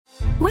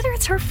Whether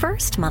it's her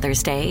first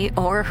Mother's Day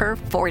or her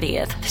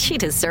 40th, she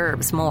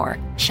deserves more.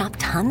 Shop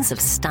tons of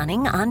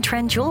stunning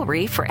on-trend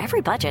jewelry for every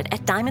budget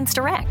at Diamonds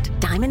Direct.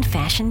 Diamond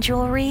fashion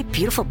jewelry,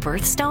 beautiful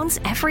birthstones,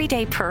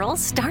 everyday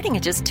pearls starting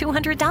at just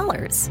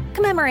 $200.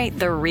 Commemorate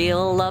the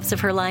real loves of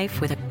her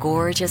life with a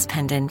gorgeous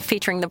pendant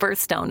featuring the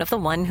birthstone of the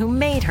one who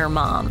made her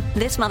mom.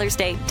 This Mother's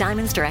Day,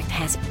 Diamonds Direct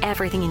has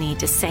everything you need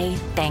to say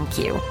thank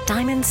you.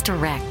 Diamonds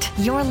Direct.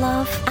 Your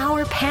love,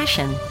 our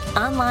passion.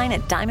 Online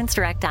at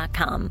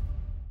diamondsdirect.com.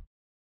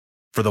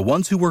 For the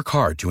ones who work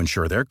hard to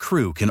ensure their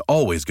crew can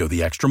always go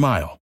the extra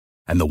mile,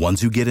 and the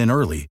ones who get in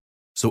early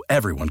so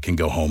everyone can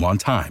go home on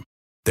time,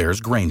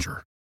 there's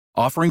Grainger,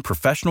 offering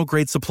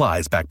professional-grade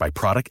supplies backed by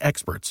product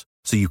experts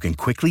so you can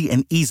quickly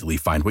and easily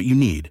find what you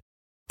need.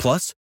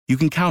 Plus, you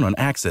can count on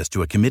access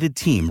to a committed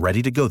team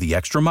ready to go the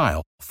extra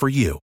mile for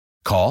you.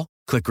 Call,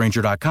 click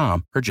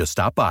Grainger.com, or just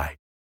stop by.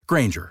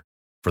 Grainger,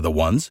 for the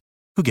ones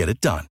who get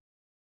it done.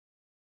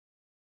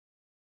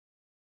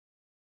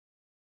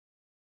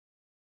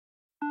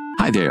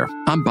 Hi there,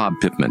 I'm Bob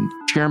Pittman,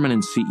 Chairman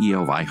and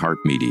CEO of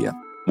iHeartMedia.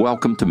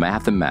 Welcome to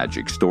Math and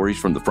Magic, Stories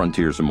from the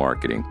Frontiers of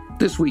Marketing.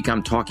 This week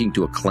I'm talking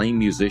to acclaimed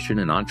musician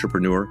and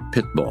entrepreneur,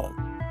 Pitbull.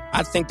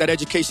 I think that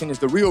education is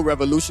the real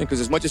revolution, because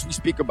as much as we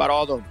speak about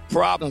all the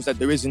problems that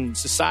there is in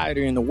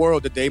society and the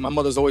world today, my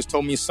mother's always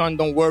told me, son,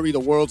 don't worry, the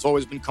world's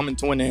always been coming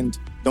to an end.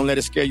 Don't let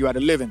it scare you out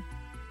of living.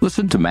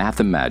 Listen to Math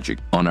and Magic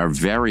on our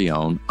very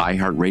own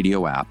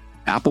iHeartRadio app,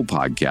 Apple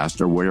Podcast,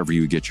 or wherever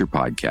you get your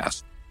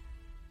podcasts.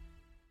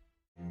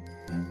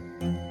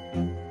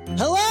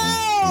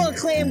 Hello,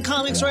 acclaimed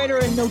comics writer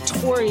and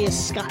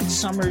notorious Scott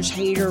Summers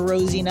hater,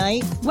 Rosie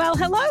Knight. Well,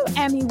 hello,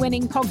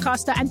 Emmy-winning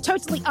podcaster and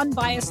totally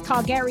unbiased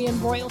Targaryen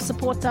royal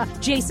supporter,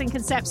 Jason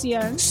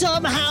Concepcion.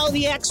 Somehow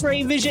the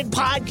X-Ray Vision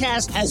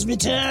podcast has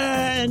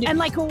returned. And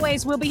like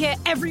always, we'll be here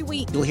every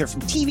week. You'll hear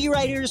from TV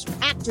writers,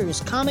 actors,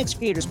 comics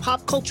creators,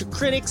 pop culture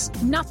critics.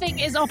 Nothing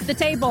is off the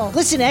table.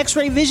 Listen to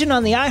X-Ray Vision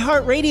on the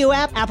iHeartRadio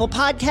app, Apple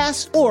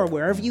Podcasts, or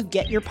wherever you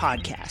get your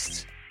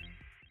podcasts.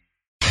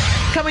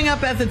 Coming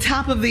up at the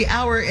top of the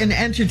hour in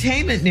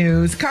entertainment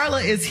news, Carla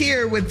is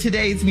here with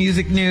today's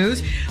music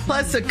news,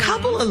 plus a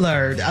couple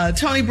alert.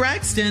 Toni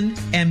Braxton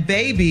and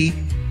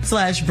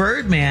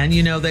Baby/Birdman,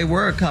 you know, they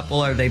were a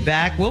couple. Are they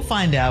back? We'll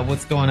find out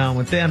what's going on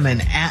with them.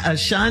 And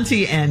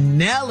Ashanti and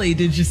Nelly,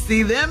 did you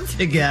see them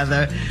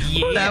together?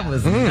 Yeah. Well, that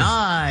was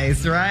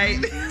nice, right?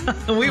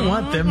 We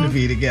want them to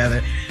be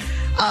together.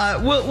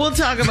 We'll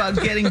talk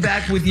about getting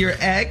back with your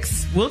ex.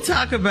 We'll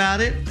talk about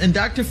it. And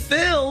Dr.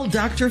 Phil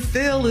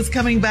is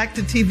coming back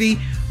to TV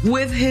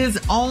with his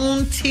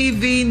own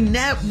TV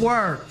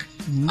network.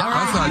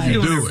 That's how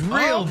you do it.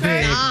 Real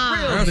big.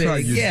 That's how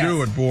you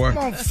do it, boy.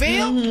 Come on,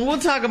 Phil. We'll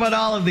talk about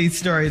all of these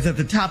stories at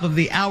the top of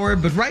the hour.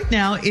 But right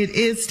now, it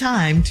is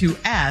time to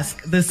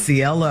ask the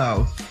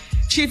CLO.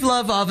 Chief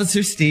Love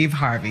Officer Steve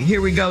Harvey.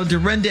 Here we go.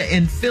 Dorinda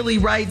in Philly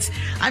writes,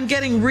 I'm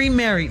getting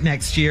remarried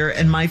next year,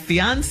 and my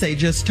fiance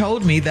just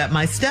told me that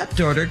my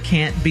stepdaughter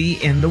can't be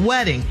in the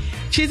wedding.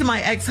 She's my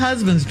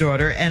ex-husband's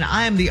daughter, and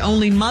I am the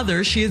only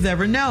mother she has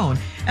ever known.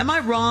 Am I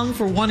wrong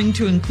for wanting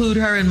to include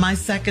her in my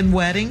second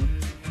wedding?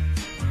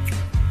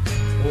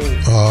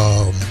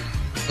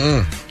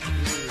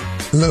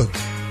 Look,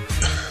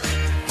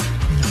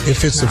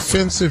 if it's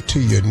offensive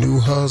to your new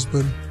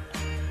husband,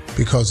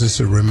 because it's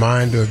a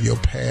reminder of your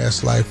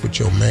past life with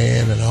your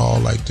man and all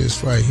like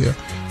this right here,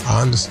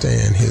 I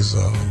understand his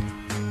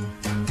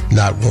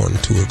not wanting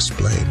to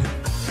explain it.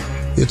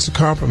 It's a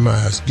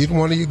compromise. Get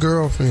one of your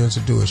girlfriends to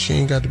do it. She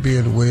ain't got to be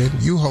in the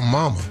wedding. You her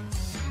mama.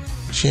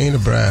 She ain't a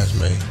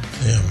bridesmaid.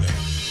 Damn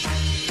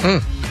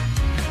that.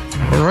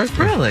 All right.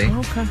 Really?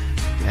 Okay.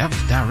 That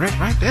was direct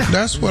right there.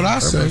 That's what I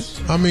say.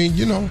 I mean,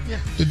 you know,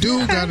 the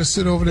dude got to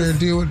sit over there and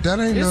deal with it. That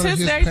ain't none of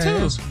his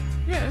past. Too.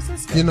 Yeah, it's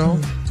his day. You know,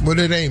 but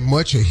it ain't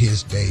much of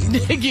his day.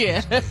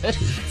 Yeah. A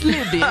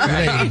little bit. It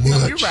ain't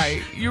much.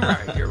 You're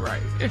right.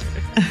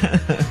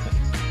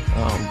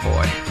 Oh,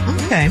 boy.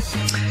 Okay.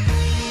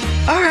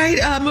 All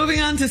right, moving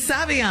on to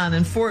Savion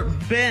in Fort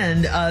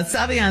Bend.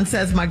 Savion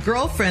says, my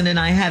girlfriend and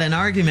I had an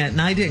argument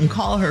and I didn't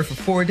call her for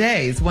 4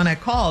 days. When I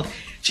called,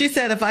 she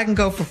said if I can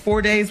go for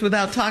 4 days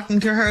without talking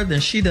to her,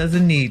 then she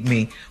doesn't need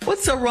me.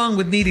 What's so wrong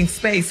with needing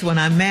space when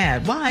I'm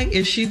mad? Why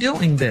is she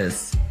doing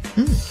this?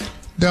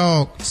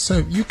 Dog, so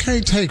you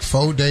can't take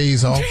 4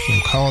 days off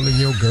from calling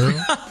your girl?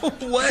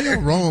 What's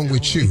wrong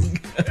with you?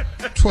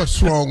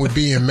 What's wrong with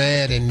being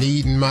mad and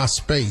needing my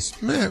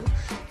space? Man,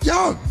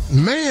 y'all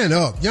man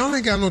up. Y'all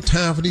ain't got no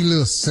time for these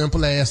little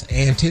simple ass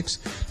antics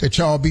that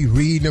y'all be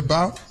reading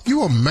about.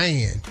 You a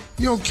man.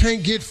 You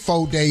can't get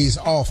 4 days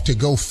off to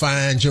go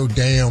find your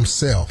damn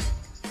self.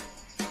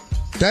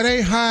 That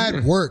ain't how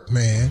it work,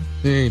 man.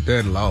 It ain't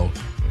that low.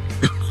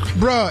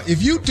 Bruh,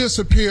 if you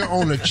disappear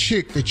on a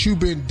chick that you've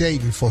been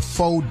dating for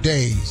 4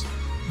 days,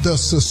 the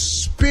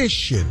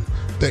suspicion,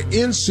 the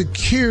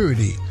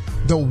insecurity,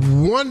 the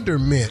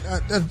wonderment,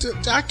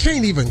 I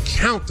can't even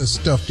count the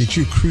stuff that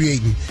you're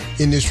creating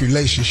in this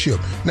relationship.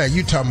 Now,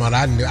 you talking about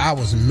I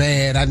was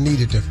mad, I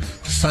needed to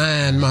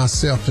find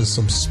myself in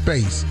some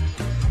space.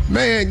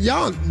 Man,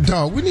 y'all,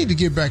 dog, we need to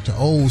get back to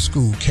old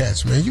school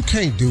cats, man. You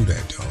can't do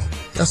that, dog.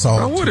 That's all.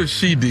 Now, what if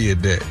she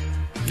did that?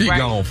 He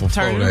gone for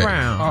Turn that.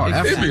 around. Oh,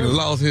 Exactly. he be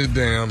lost his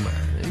damn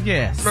mind.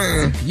 Yes.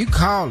 Man. You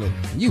calling.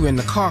 You in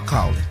the car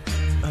calling.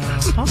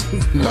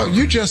 No,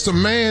 you just a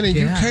man and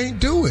you can't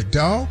do it,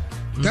 dog.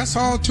 That's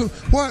all too.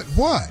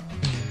 What?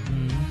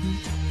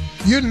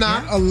 You're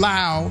not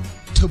allowed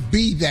to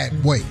be that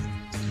way.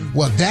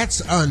 Well,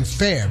 that's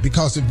unfair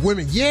because if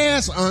women,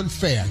 it's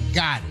unfair.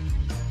 Got it.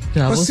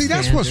 Double But see,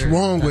 that's what's standard.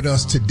 wrong with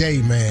us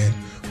today, man.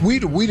 We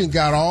done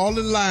got all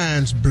the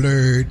lines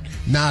blurred.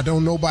 Now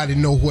don't nobody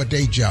know what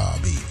their job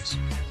is.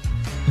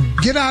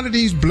 Get out of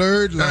these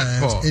blurred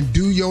lines and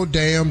do your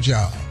damn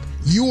job.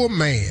 You a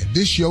man.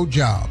 This your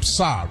job.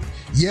 Sorry.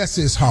 Yes,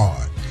 it's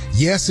hard.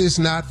 Yes, it's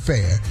not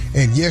fair.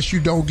 And yes, you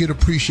don't get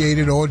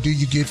appreciated or do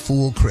you get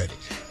full credit.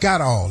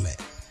 Got all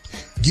that.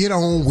 Get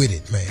on with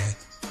it, man.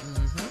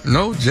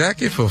 No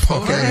jacket for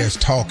Fuck ass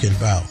talking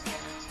about.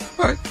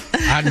 What?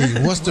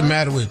 What's the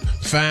matter with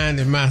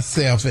finding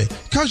myself?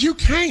 Because you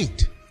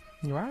can't.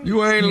 Right.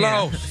 You ain't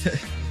lost.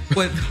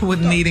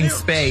 with needing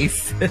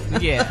space.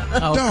 Yeah. Okay.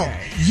 No,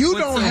 you What's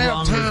don't so have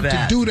wrong time with to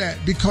that? do that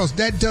because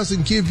that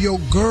doesn't give your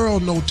girl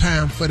no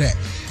time for that.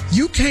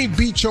 You can't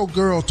beat your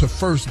girl to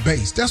first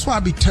base. That's why I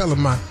be telling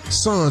my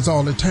sons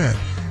all the time.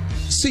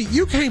 See,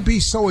 you can't be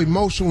so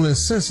emotional and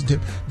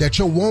sensitive that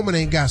your woman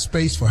ain't got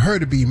space for her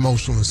to be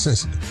emotional and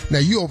sensitive. Now,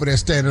 you over there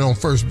standing on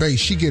first base,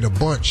 she get a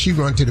bunch, she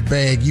run to the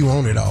bag, you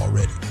own it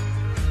already.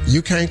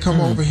 You can't come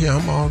over here,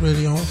 I'm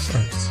already on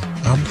first.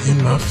 I'm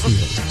in my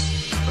feelings.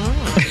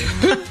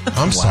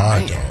 I'm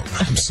sorry, dog.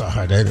 I'm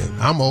sorry.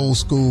 I'm old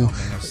school.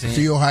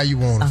 Feel how you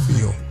want to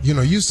feel. You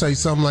know, you say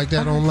something like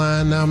that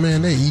online now,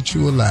 man, they eat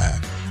you alive.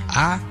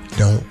 I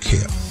don't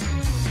care.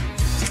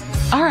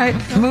 All right,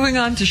 moving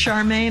on to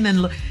Charmaine and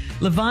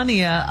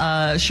Lavania.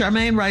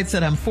 Charmaine writes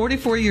that I'm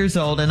 44 years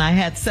old and I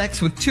had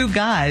sex with 2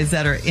 guys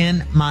that are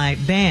in my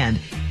band.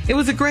 It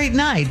was a great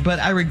night, but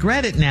I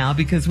regret it now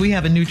because we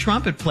have a new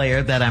trumpet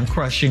player that I'm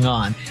crushing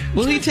on.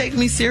 Will he take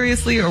me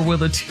seriously or will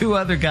the 2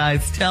 other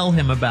guys tell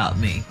him about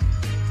me?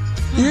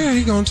 Yeah,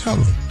 he gonna tell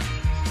him.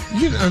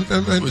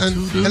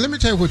 And let me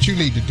tell you what you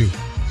need to do.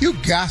 You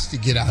got to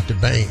get out the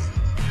band.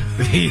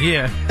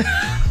 Yeah.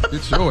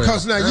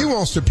 Because now you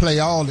wants to play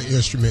all the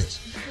instruments.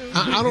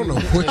 I don't know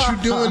what you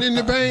doing in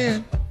the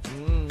band,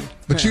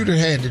 but you done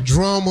had the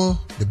drummer,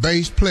 the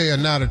bass player,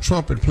 now the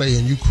trumpet player,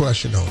 and you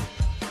crushing on them.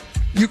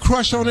 You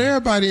crush on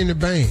everybody in the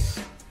band.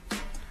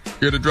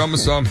 Hear the drummer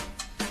song.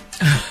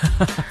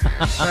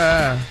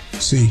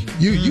 See,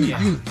 you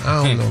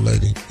I don't know,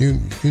 lady. You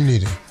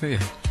need it. Yeah.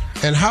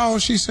 And how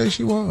old she say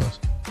she was?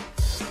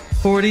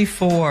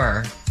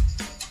 44.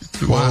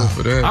 Too old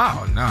for that.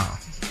 Oh, no.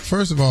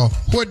 First of all,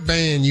 what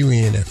band you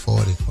in at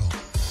 44?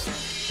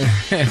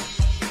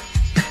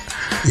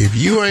 If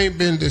you ain't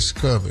been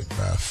discovered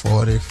by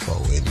 44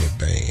 in the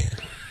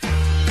band,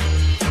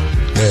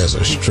 there's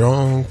a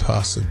strong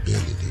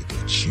possibility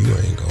that you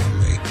ain't gonna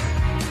make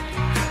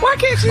it. Why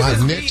can't she My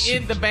just next- be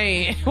in the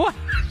band? Why?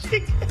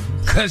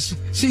 Because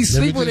she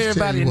sleep with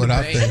everybody in the what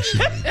I band. think she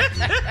need to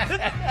do.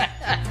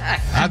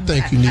 I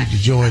think you need to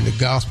join the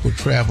Gospel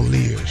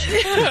Traveliers.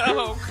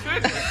 Oh,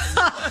 goodness.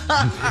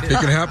 It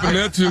can happen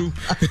there too.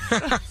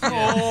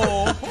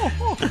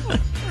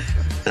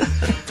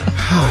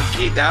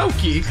 Okie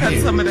dokie. Cut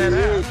some of that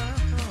out.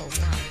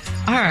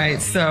 All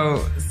right,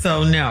 so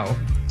no.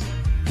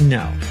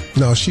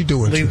 No, she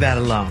doing Leave too that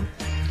much. alone.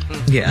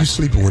 Yeah. You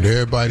sleeping with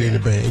everybody in the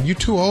band. You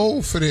too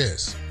old for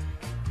this.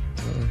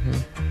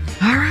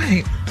 All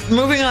right.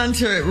 Moving on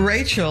to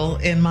Rachel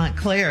in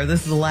Montclair.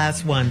 This is the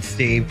last one,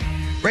 Steve.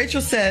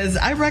 Rachel says,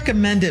 I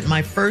recommended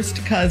my first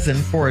cousin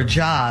for a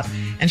job,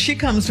 and she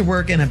comes to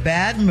work in a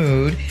bad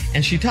mood,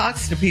 and she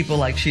talks to people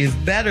like she is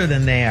better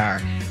than they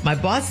are. My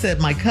boss said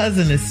my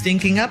cousin is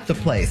stinking up the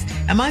place.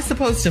 Am I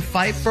supposed to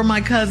fight for my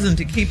cousin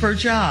to keep her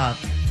job?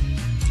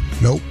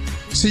 Nope.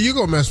 See, you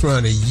gonna mess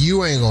around and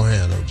you ain't gonna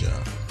have no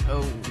job.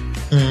 Oh.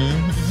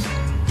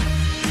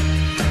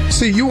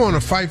 See, you want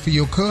to fight for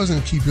your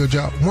cousin to keep your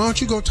job. Why don't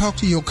you go talk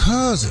to your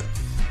cousin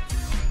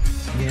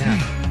Yeah.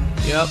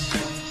 Yep.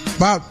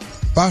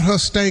 about her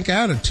stank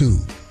attitude?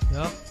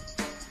 Yep.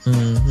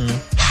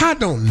 How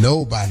don't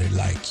nobody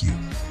like you?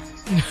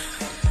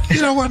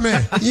 You know what,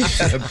 man? Yeah.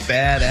 A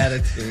bad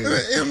attitude.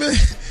 Yeah, man.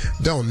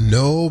 Don't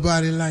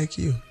nobody like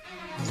you.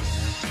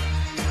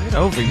 Get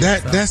over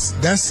yourself.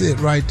 That's it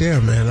right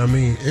there, man. I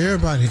mean,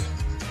 everybody.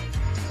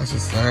 That's a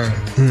sign.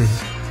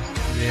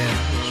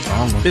 Yeah.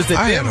 Is it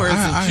I them or is it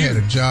had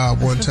you? a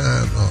job one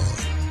time.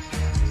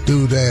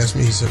 Dude asked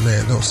me, he said,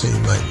 man, don't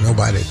seem like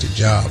nobody at the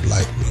job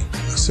like me.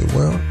 I said,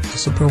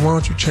 but why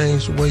don't you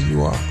change the way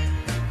you are?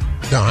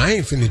 No, I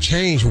ain't finna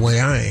change the way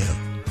I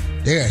am.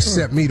 They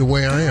accept me the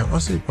way I am. I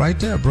said, right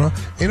there, bro.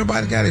 Ain't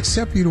nobody got to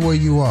accept you the way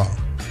you are.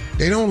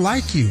 They don't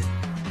like you.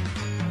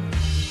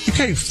 You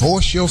can't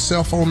force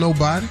yourself on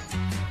nobody.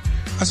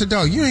 I said,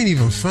 dog, you ain't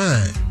even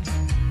fine.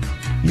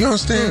 You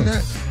understand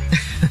that?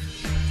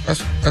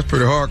 That's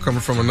pretty hard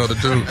coming from another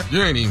dude.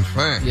 You ain't even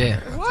fine. Yeah.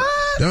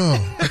 What?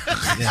 Dog,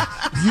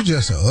 you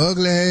just an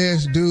ugly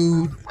ass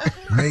dude,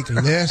 make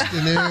less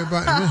than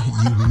everybody.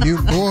 You new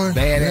boy,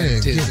 man,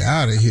 get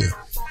out of here.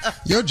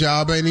 Your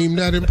job ain't even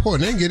that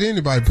important. They ain't get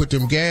anybody to put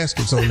them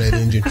gaskets on that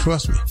engine.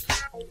 Trust me.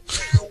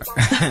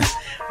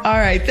 All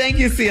right. Thank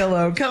you,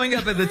 CLO. Coming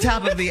up at the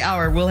top of the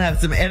hour, we'll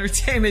have some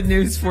entertainment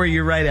news for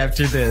you right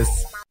after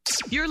this.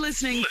 You're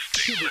listening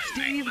to the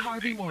Steve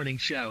Harvey Morning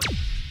Show.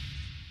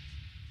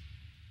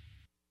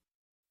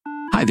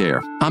 Hi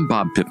there, I'm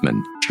Bob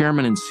Pittman,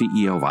 Chairman and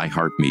CEO of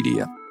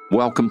iHeartMedia.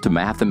 Welcome to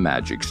Math and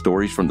Magic,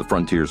 Stories from the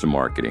Frontiers of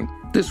Marketing.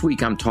 This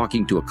week I'm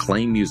talking to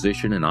acclaimed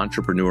musician and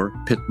entrepreneur,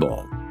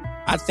 Pitbull.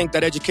 I think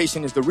that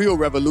education is the real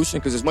revolution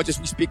because as much as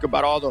we speak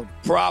about all the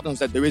problems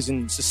that there is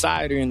in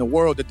society and in the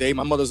world today,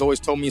 my mother's always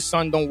told me,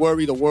 son, don't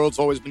worry, the world's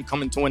always been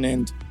coming to an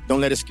end.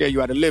 Don't let it scare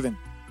you out of living.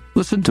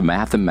 Listen to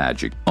Math and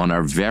Magic on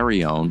our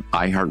very own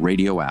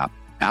iHeartRadio app,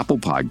 Apple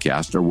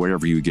Podcast, or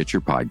wherever you get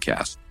your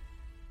podcasts.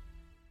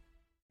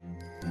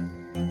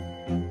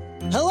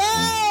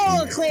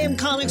 Hello, acclaimed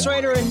comics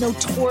writer and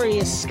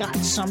notorious Scott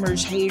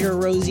Summers hater,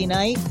 Rosie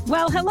Knight.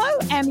 Well, hello,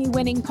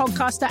 Emmy-winning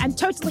podcaster and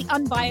totally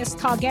unbiased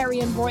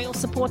Targaryen royal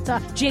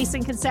supporter,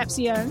 Jason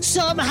Concepcion.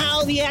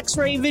 Somehow the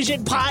X-Ray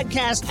Vision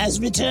podcast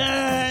has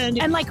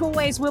returned. And like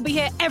always, we'll be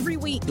here every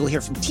week. You'll hear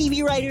from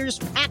TV writers,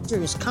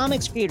 actors,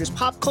 comics creators,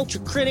 pop culture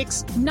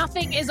critics.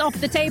 Nothing is off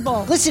the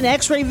table. Listen to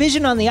X-Ray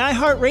Vision on the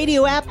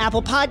iHeartRadio app,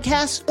 Apple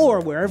Podcasts,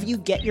 or wherever you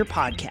get your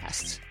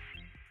podcasts.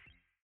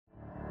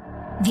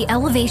 The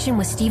Elevation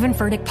with Stephen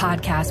Furtick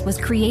podcast was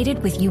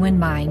created with you in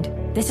mind.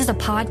 This is a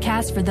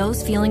podcast for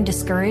those feeling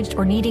discouraged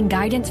or needing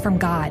guidance from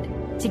God.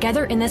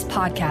 Together in this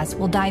podcast,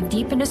 we'll dive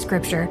deep into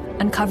Scripture,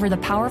 uncover the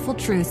powerful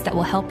truths that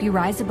will help you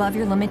rise above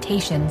your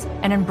limitations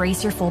and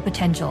embrace your full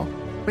potential.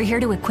 We're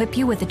here to equip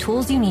you with the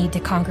tools you need to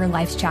conquer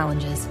life's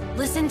challenges.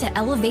 Listen to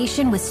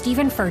Elevation with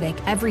Stephen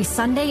Furtick every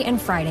Sunday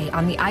and Friday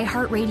on the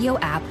iHeartRadio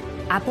app,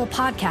 Apple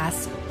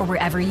Podcasts, or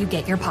wherever you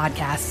get your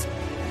podcasts.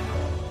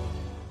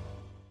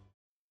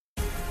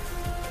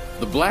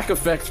 The Black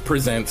Effect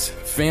presents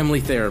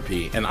Family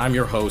Therapy, and I'm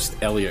your host,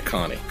 Elliot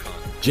Connie.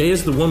 Jay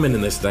is the woman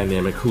in this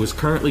dynamic who is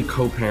currently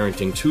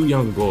co-parenting 2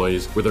 young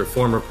boys with her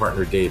former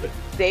partner, David.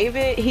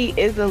 David, he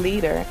is a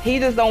leader. He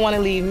just don't want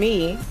to leave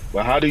me.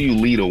 But how do you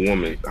lead a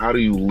woman? How do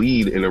you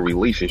lead in a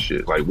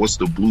relationship? Like, what's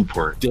the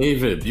blueprint?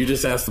 David, you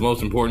just asked the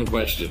most important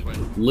question.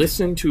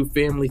 Listen to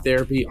Family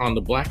Therapy on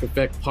the Black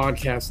Effect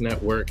Podcast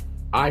Network,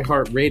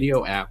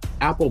 iHeartRadio app,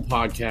 Apple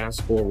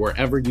Podcasts, or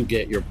wherever you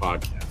get your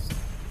podcasts.